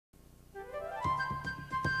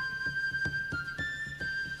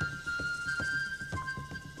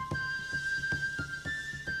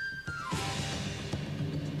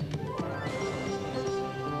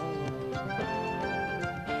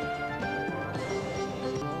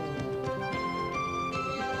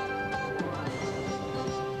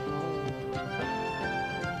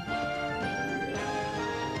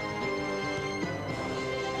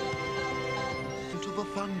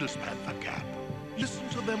thunders at the gap. Listen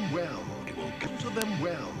to them well. They will get to them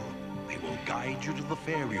well. They will guide you to the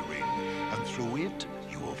fairy ring, and through it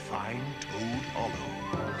you will find Toad Hollow.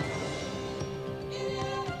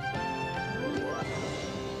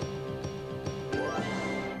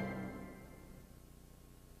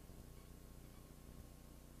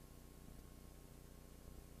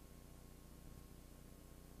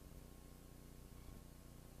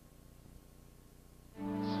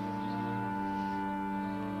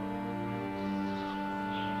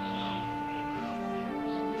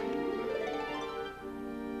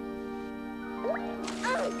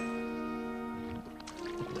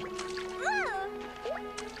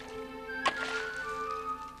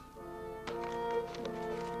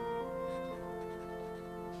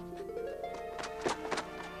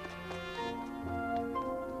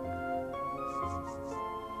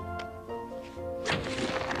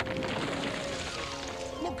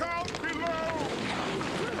 Look out below!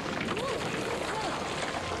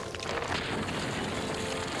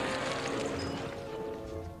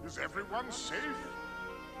 Is everyone safe?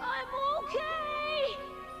 I'm okay!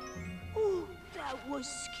 Oh, that was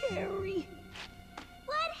scary.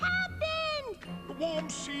 What happened? The warm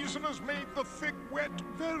season has made the thick wet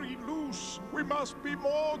very loose. We must be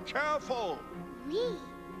more careful. Me?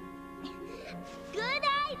 Good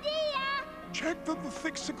idea! Check that the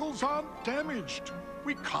thicksicles aren't damaged.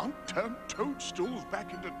 We can't turn toadstools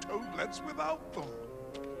back into toadlets without them.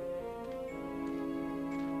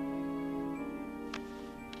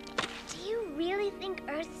 Do you really think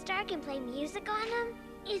Earthstar can play music on them?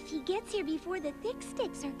 If he gets here before the thick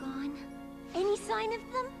sticks are gone. Any sign of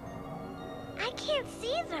them? I can't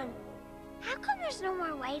see them. How come there's no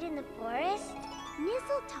more white in the forest?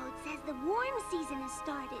 Mistletoe says the warm season has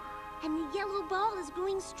started, and the yellow ball is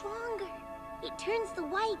growing stronger. It turns the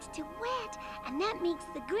white to wet, and that makes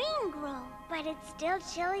the green grow. But it's still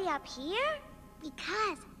chilly up here?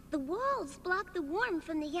 Because the walls block the warmth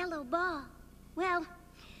from the yellow ball. Well,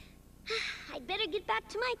 I'd better get back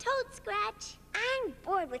to my toad scratch. I'm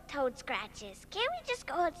bored with toad scratches. Can't we just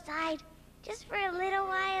go outside? Just for a little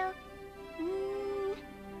while?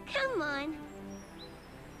 Come on.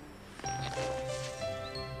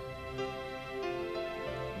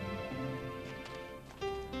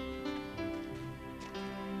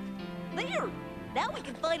 There! Now we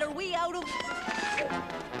can find our way out of...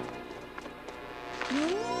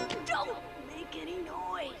 Don't make any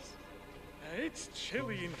noise! It's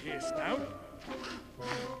chilly in here, Snout.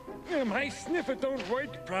 My sniffer don't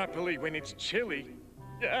work properly when it's chilly.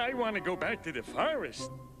 I want to go back to the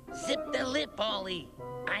forest. Zip the lip, Ollie.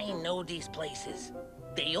 I know these places.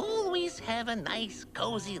 They always have a nice,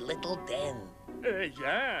 cozy little den.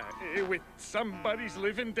 Yeah, with somebody's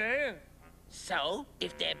living there. So,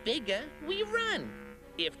 if they're bigger, we run.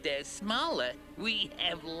 If they're smaller, we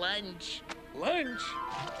have lunch. Lunch?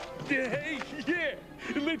 Hey, yeah,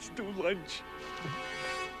 let's do lunch.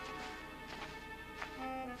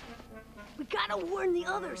 We gotta warn the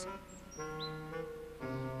others.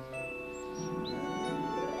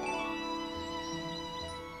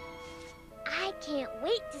 I can't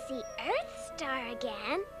wait to see Earthstar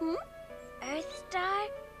again. Earthstar,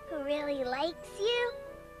 who really likes you?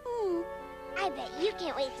 I bet you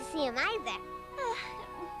can't wait to see him either.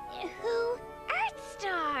 Who?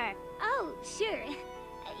 Earthstar! Oh, sure.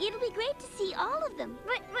 It'll be great to see all of them.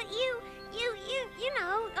 But you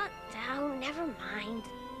know, oh, never mind.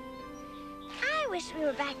 I wish we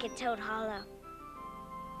were back at Toad Hollow.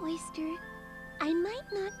 Oyster, I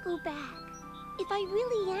might not go back. If I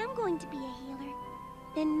really am going to be a healer,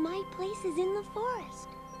 then my place is in the forest.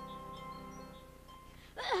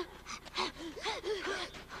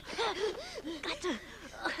 Got to...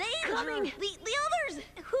 Coming! The others!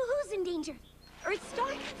 Who's in danger?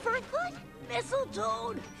 Earthstar? Furfoot?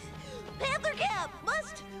 Mistletoe! Panthercap!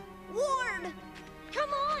 Must warn! Come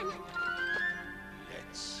on!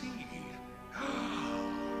 Let's see.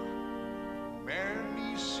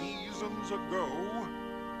 Many seasons ago,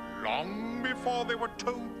 long before there were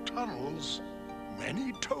toad tunnels,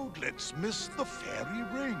 many toadlets missed the fairy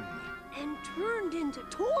ring. And turned into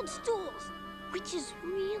toadstools, which is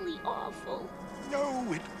really awful.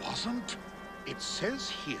 No, it wasn't. It says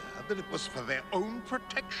here that it was for their own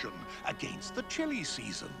protection against the chilly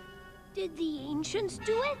season. Did the ancients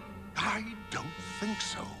do it? I don't think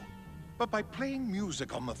so. But by playing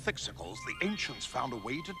music on the thicksicles, the ancients found a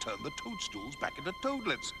way to turn the toadstools back into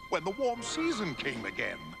toadlets when the warm season came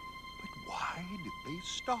again. But why did they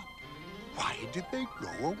stop? Why did they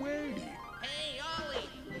go away? Hey, Ollie!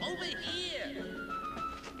 Over here!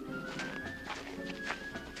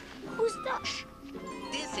 Who's that? Shh!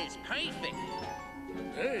 This is perfect.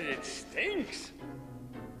 Hey, it stinks.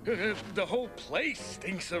 The whole place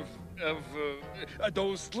stinks of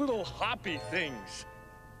those little hoppy things.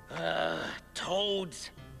 Toads.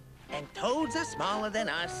 And toads are smaller than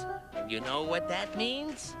us. You know what that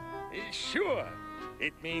means? Sure.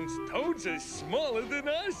 It means toads are smaller than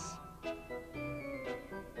us.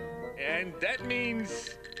 And that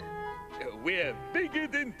means we're bigger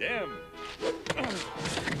than them.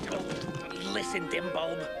 Listen,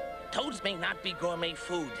 Dimbulb. Toads may not be gourmet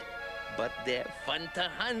food, but they're fun to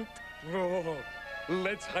hunt. Oh,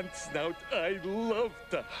 let's hunt, Snout. I love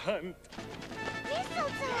to hunt.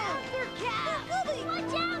 Mistletoe! They're cats!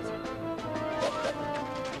 Watch out!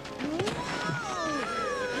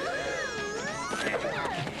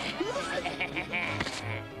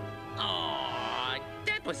 Aw,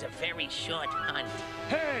 that was a very short hunt.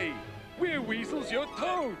 Hey, we're weasels, you're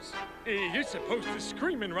toads. You're supposed to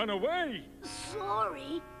scream and run away.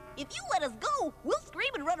 Sorry. If you let us go, we'll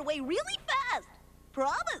scream and run away really fast.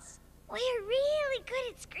 Promise. We're really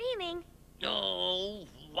good at screaming. Oh,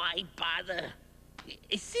 why bother?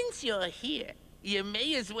 Since you're here, you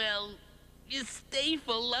may as well stay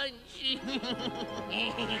for lunch. Good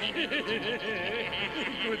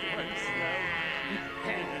one, Snout.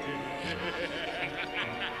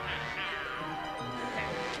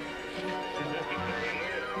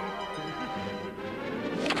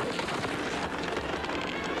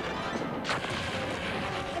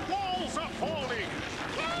 The walls are falling!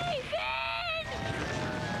 Cave in!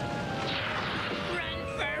 Run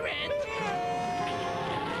for it!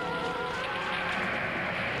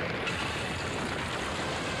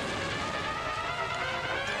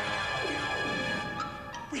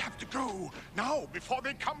 We have to go now before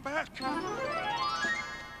they come back.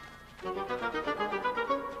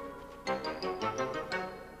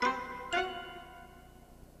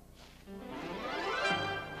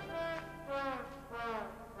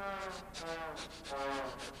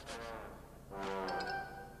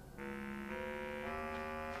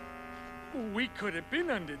 We could have been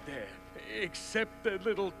under there, except the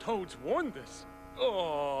little toads warned us.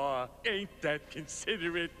 Oh, ain't that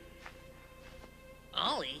considerate?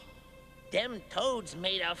 Ollie, them toads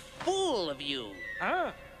made a fool of you.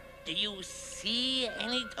 Huh? Do you see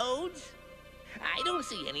any toads? I don't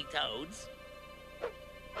see any toads.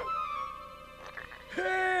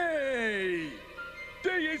 Hey!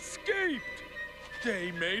 They escaped!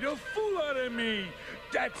 They made a fool out of me!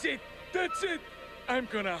 That's it! That's it! I'm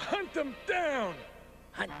gonna hunt them down!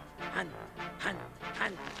 Hunt, hunt, hunt,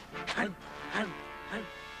 hunt, hunt, hunt, hunt.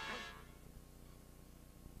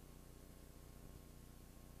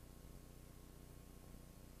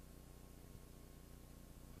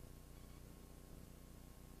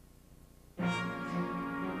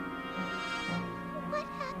 What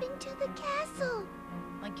happened to the castle?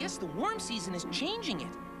 I guess the worm season is changing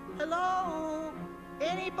it. Hello?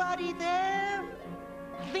 Anybody there?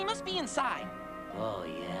 They must be inside. Oh,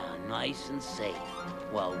 yeah, nice and safe,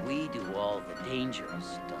 while we do all the dangerous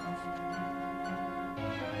stuff.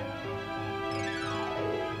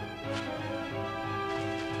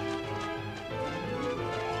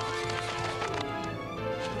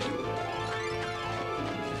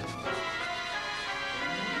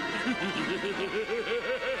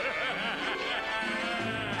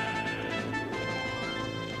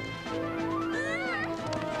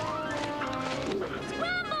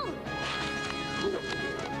 Scramble!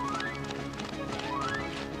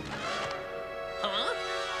 Huh?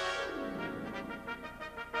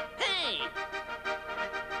 Hey!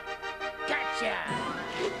 Gotcha!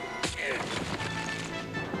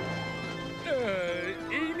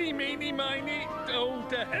 Eeny, meeny, miny. Oh,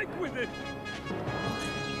 to heck with it!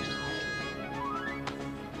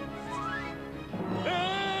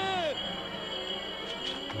 Ah!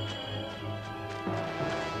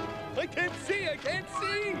 I can't see! I can't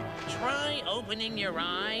see! Try opening your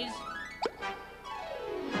eyes.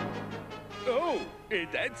 Oh,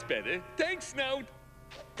 that's better. Thanks, Snout.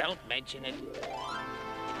 Don't mention it.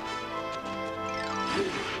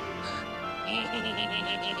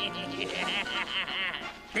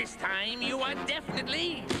 This time you are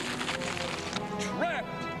definitely Trapped!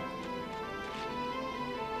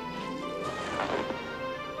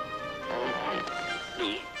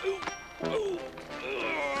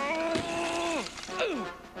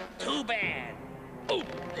 too bad.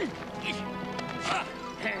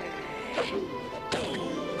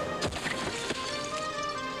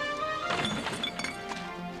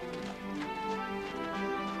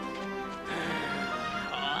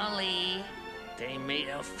 Ollie, they made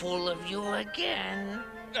a fool of you again.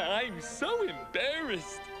 I'm so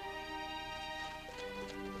embarrassed.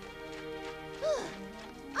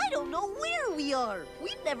 I don't know where we are.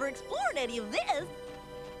 We've never explored any of this.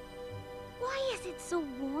 Why is it so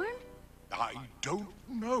warm? I don't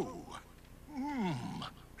know.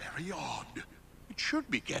 Very odd. It should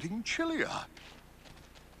be getting chillier.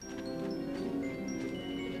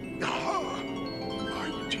 Ah,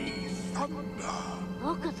 mighty thunder.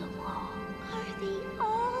 Look at them all. Are they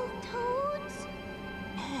all toads?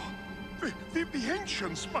 The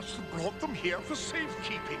ancients must have brought them here for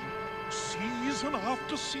safekeeping. Season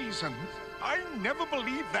after season. I never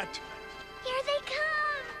believed that. Here they come!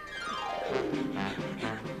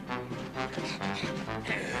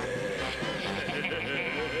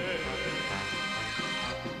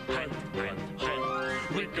 Hunt, hunt,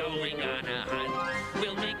 hunt. We're going on a hunt.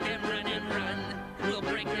 We'll make them run and run. We'll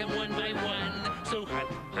break them one by one. So hunt,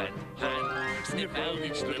 hunt, hunt. Sniff out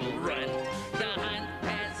each little run. The hunt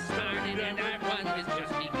has started and our fun has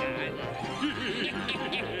just begun.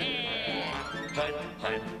 Hunt,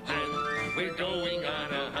 hunt, hunt. We're going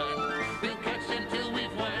on a hunt. We'll catch them till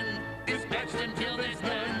we've won. Dispatch them till there's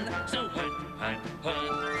none. So hunt, hunt,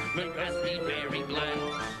 hunt. Let us be very blunt.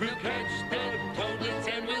 We'll catch the toadlets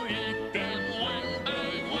and we'll eat them one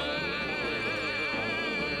by one.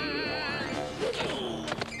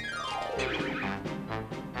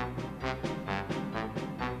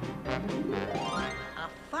 A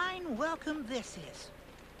fine welcome this is.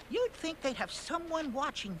 You'd think they'd have someone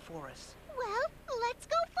watching for us. Well, let's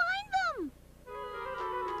go find them.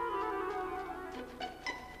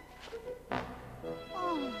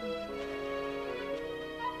 Oh.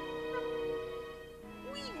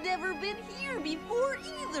 We've never been here before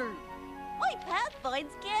either. My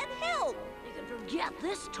pathfinds can't help. You can forget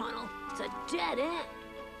this tunnel. It's a dead end.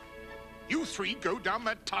 You three go down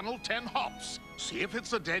that tunnel 10 hops. See if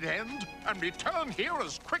it's a dead end, and return here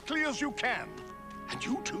as quickly as you can. And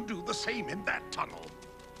you two do the same in that tunnel.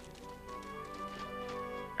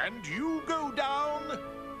 And you go down.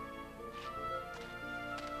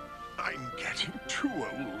 I'm getting too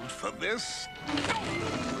old for this.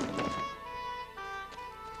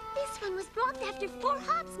 This one was blocked after 4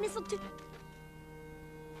 hops, Mistletoe.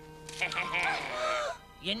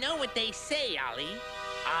 You know what they say, Ollie.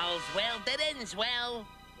 All's well that ends well.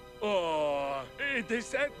 Oh, does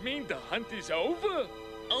that mean the hunt is over?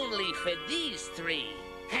 Only for these three.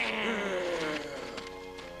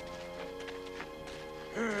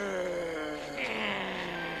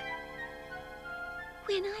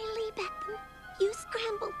 When I leap at them, you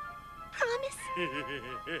scramble. Promise?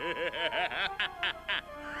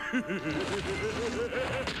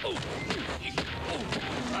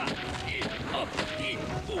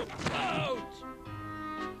 Ouch!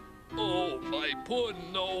 Oh, my poor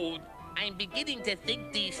nose. I'm beginning to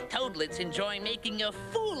think these toadlets enjoy making a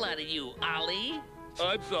fool out of you, Ollie.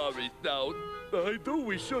 I'm sorry, Snout. I knew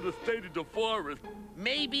we should have stayed in the forest.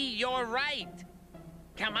 Maybe you're right.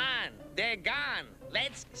 Come on, they're gone.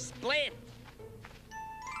 Let's split.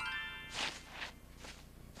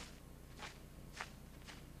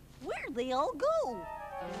 Where'd they all go?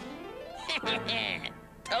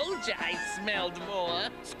 Told you I smelled more.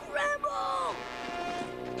 Scramble!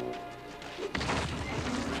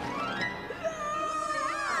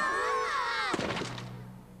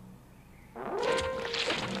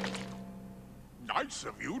 Nice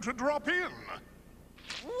of you to drop in.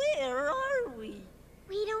 Where are we?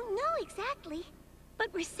 We don't know exactly,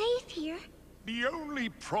 but we're safe here. The only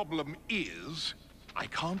problem is, I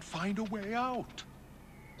can't find a way out.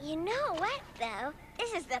 You know what, though?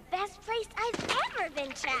 This is the best place I've ever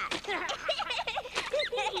been trapped.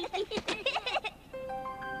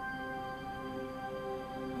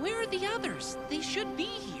 Where are the others? They should be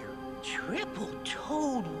here. Triple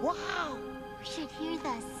toad, wow! We should hear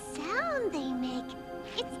the sound they make.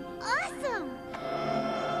 It's awesome!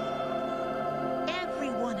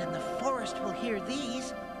 Everyone in the forest will hear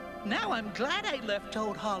these. Now I'm glad I left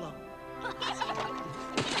Toad Hollow.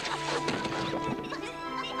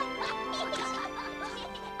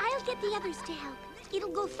 I'll get the others to help.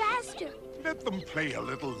 It'll go faster. Let them play a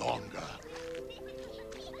little longer.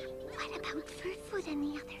 What about Furfoot and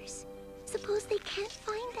the others? Suppose they can't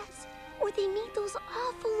find us, or they meet those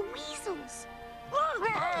awful weasels.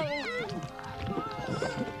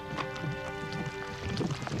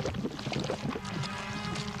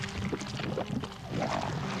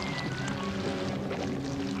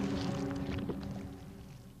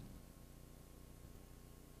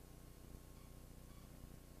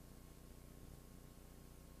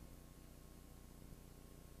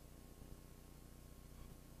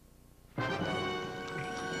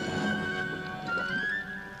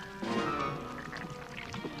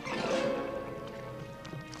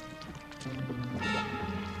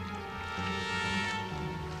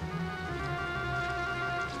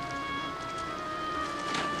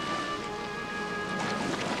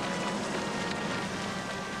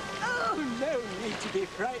 be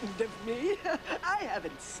frightened of me. I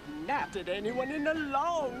haven't snapped at anyone in a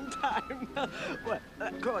long time. Well,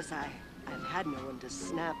 of course, I've had no one to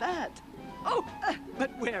snap at. Oh,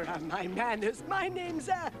 but where are my manners? My name's,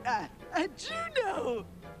 Juno.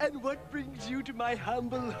 And what brings you to my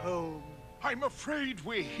humble home? I'm afraid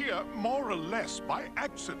we're here more or less by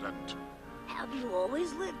accident. Have you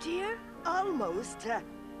always lived here? Almost.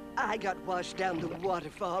 I got washed down the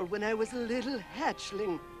waterfall when I was a little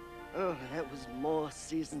hatchling. Oh, that was more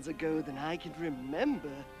seasons ago than I can remember.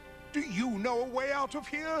 Do you know a way out of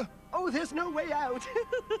here? Oh, there's no way out.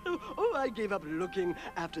 Oh, I gave up looking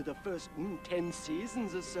after the first 10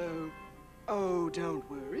 seasons or so. Oh, don't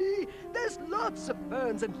worry. There's lots of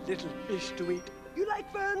ferns and little fish to eat. You like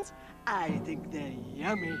ferns? I think they're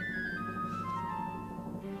yummy.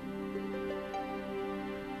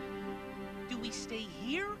 Do we stay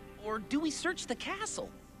here, or do we search the castle?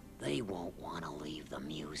 They won't want to leave the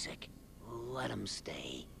music. Let them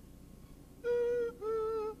stay.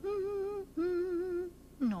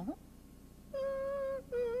 No.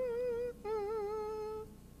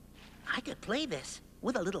 I could play this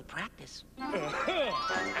with a little practice.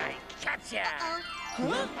 I gotcha!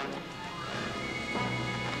 Huh?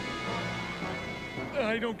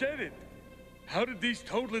 I don't get it. How did these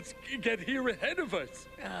toadlets get here ahead of us?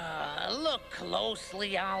 Look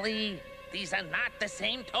closely, Ollie. These are not the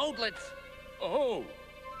same toadlets. Oh.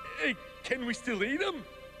 Hey, can we still eat them?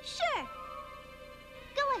 Sure.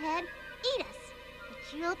 Go ahead, eat us.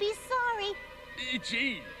 But you'll be sorry.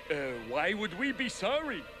 Gee, why would we be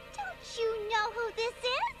sorry? Don't you know who this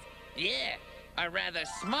is? Yeah, a rather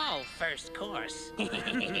small first course. I'll let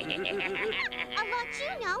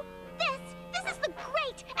you know. This is the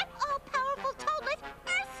great and all-powerful toadlet,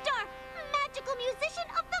 Earthstar, magical musician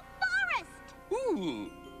of the forest.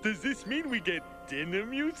 Ooh, does this mean we get dinner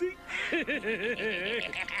music?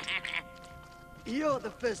 You're the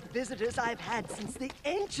first visitors I've had since the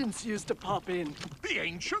ancients used to pop in. The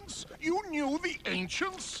ancients? You knew the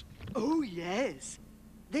ancients? Oh, yes.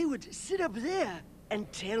 They would sit up there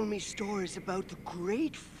and tell me stories about the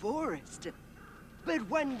great forest. But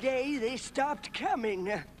one day they stopped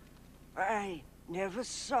coming. I never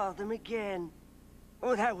saw them again.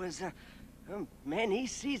 Oh, that was many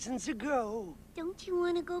seasons ago. Don't you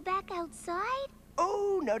want to go back outside?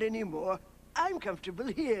 Oh, not anymore. I'm comfortable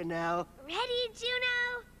here now. Ready,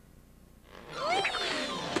 Juno?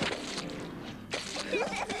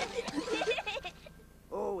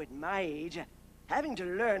 Oh, at my age, having to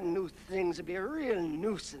learn new things would be a real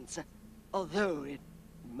nuisance. Although it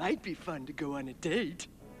might be fun to go on a date.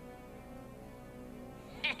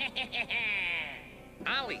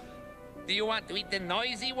 Ollie, do you want to eat the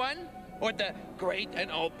noisy one or the great and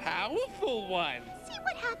all-powerful one? See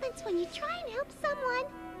what happens when you try and help someone.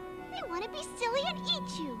 They want to be silly and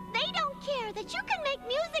eat you. They don't care that you can make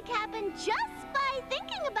music happen just by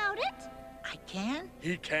thinking about it. I can?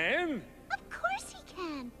 He can? Of course he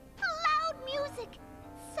can. Loud music.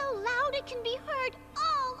 So loud it can be heard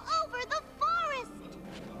all over the forest.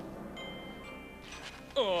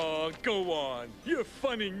 Oh, go on. You're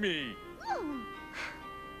funning me.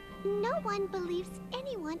 No one believes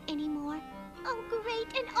anyone anymore. Oh,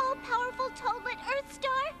 great and all-powerful Toadlet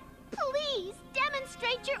Earthstar, please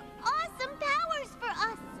demonstrate your awesome powers for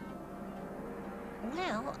us.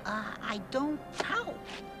 Well, I don't know.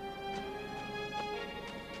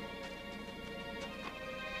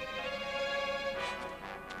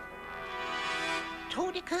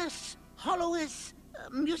 Toadicus, Hollowus,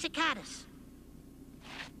 Musicatus.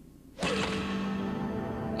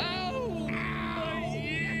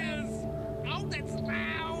 That's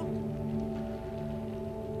loud!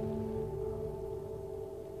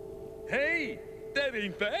 Hey, that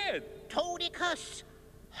ain't bad. Toadicus,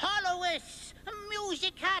 Hollowus,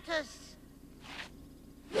 Musicatus.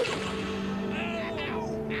 Ow!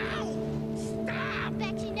 Ow! Stop!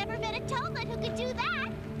 Bet you never met a Toadlet who could do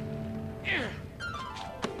that.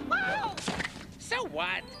 Wow! So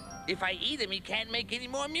what? If I eat him, he can't make any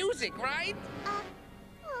more music, right?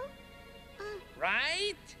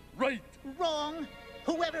 Right? Right. Wrong.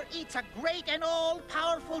 Whoever eats a great and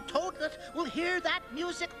all-powerful toadlet will hear that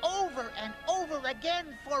music over and over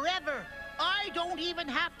again forever. I don't even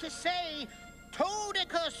have to say,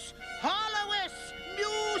 Toadicus, Hollowus,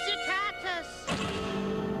 Musicatus.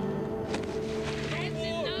 That's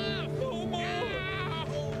enough!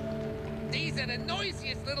 No! These are the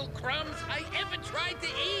noisiest little crumbs I ever tried to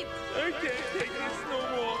eat. I can't take this no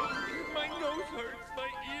more. My nose hurts, my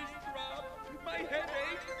ears throb, my head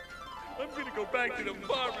aches. I'm gonna go back to the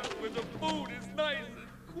forest where the food is nice and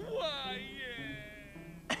quiet.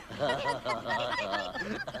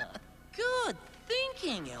 Good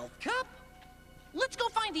thinking, Elf Cup. Let's go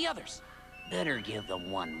find the others. Better give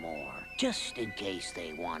them one more, just in case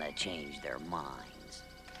they want to change their minds.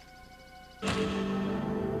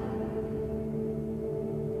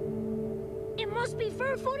 It must be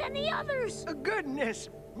Furfoot and the others. Goodness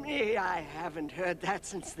me, I haven't heard that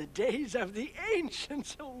since the days of the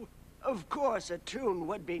ancients. Oh, of course, a tune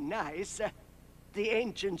would be nice. The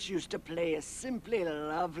ancients used to play a simply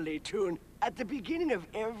lovely tune at the beginning of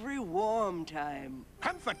every warm time.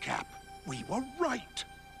 Panthercap, we were right.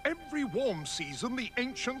 Every warm season, the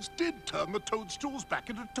ancients did turn the toadstools back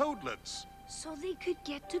into toadlets. So they could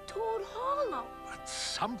get to Toad Hollow. But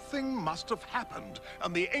something must have happened,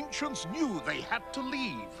 and the ancients knew they had to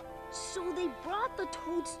leave. So they brought the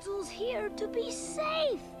toadstools here to be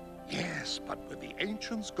safe. Yes, but with the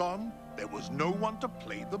ancients gone, there was no one to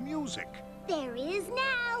play the music. There is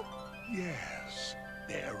now. Yes,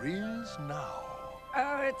 there is now.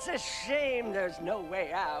 Oh, it's a shame there's no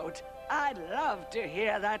way out. I'd love to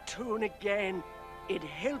hear that tune again. It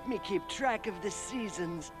helped me keep track of the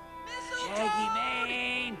seasons. Shaggy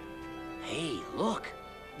Mane! Hey, look.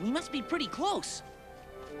 We must be pretty close.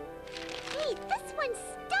 Hey, this one's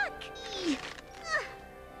stuck.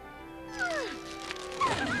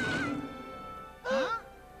 Huh?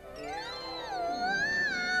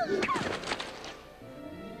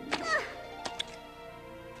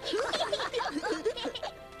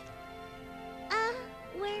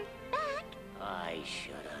 We're back. I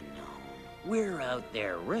should have known. We're out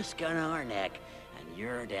there risking our neck, and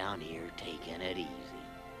you're down here taking it easy.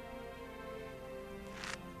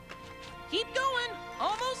 Keep going.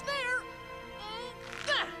 Almost there.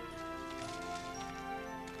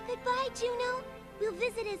 Goodbye, Juno. We'll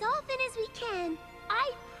visit as often as we can.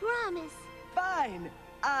 I promise. Fine.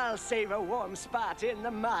 I'll save a warm spot in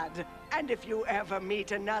the mud. And if you ever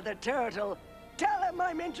meet another turtle, tell him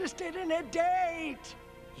I'm interested in a date.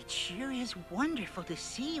 It sure is wonderful to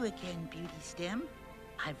see you again, Beauty Stem.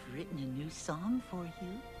 I've written a new song for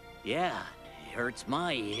you. Yeah, it hurts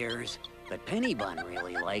my ears, but Penny Bun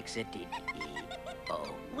really likes it.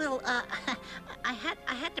 Oh. Well, I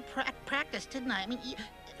had to practice, didn't I? I mean, you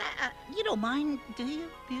don't mind, do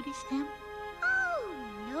you, Beauty Stem? Oh,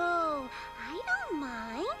 no. I don't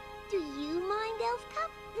mind. Do you mind, Elf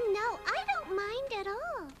Cup? No, I don't mind at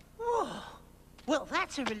all. Whoa. Well,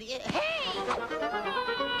 that's a really... Hey!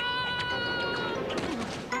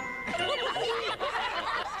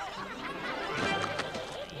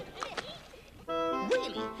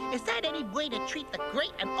 Really? Is that any way to treat the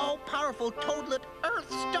great and all-powerful toadlet Earth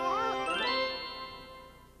Star?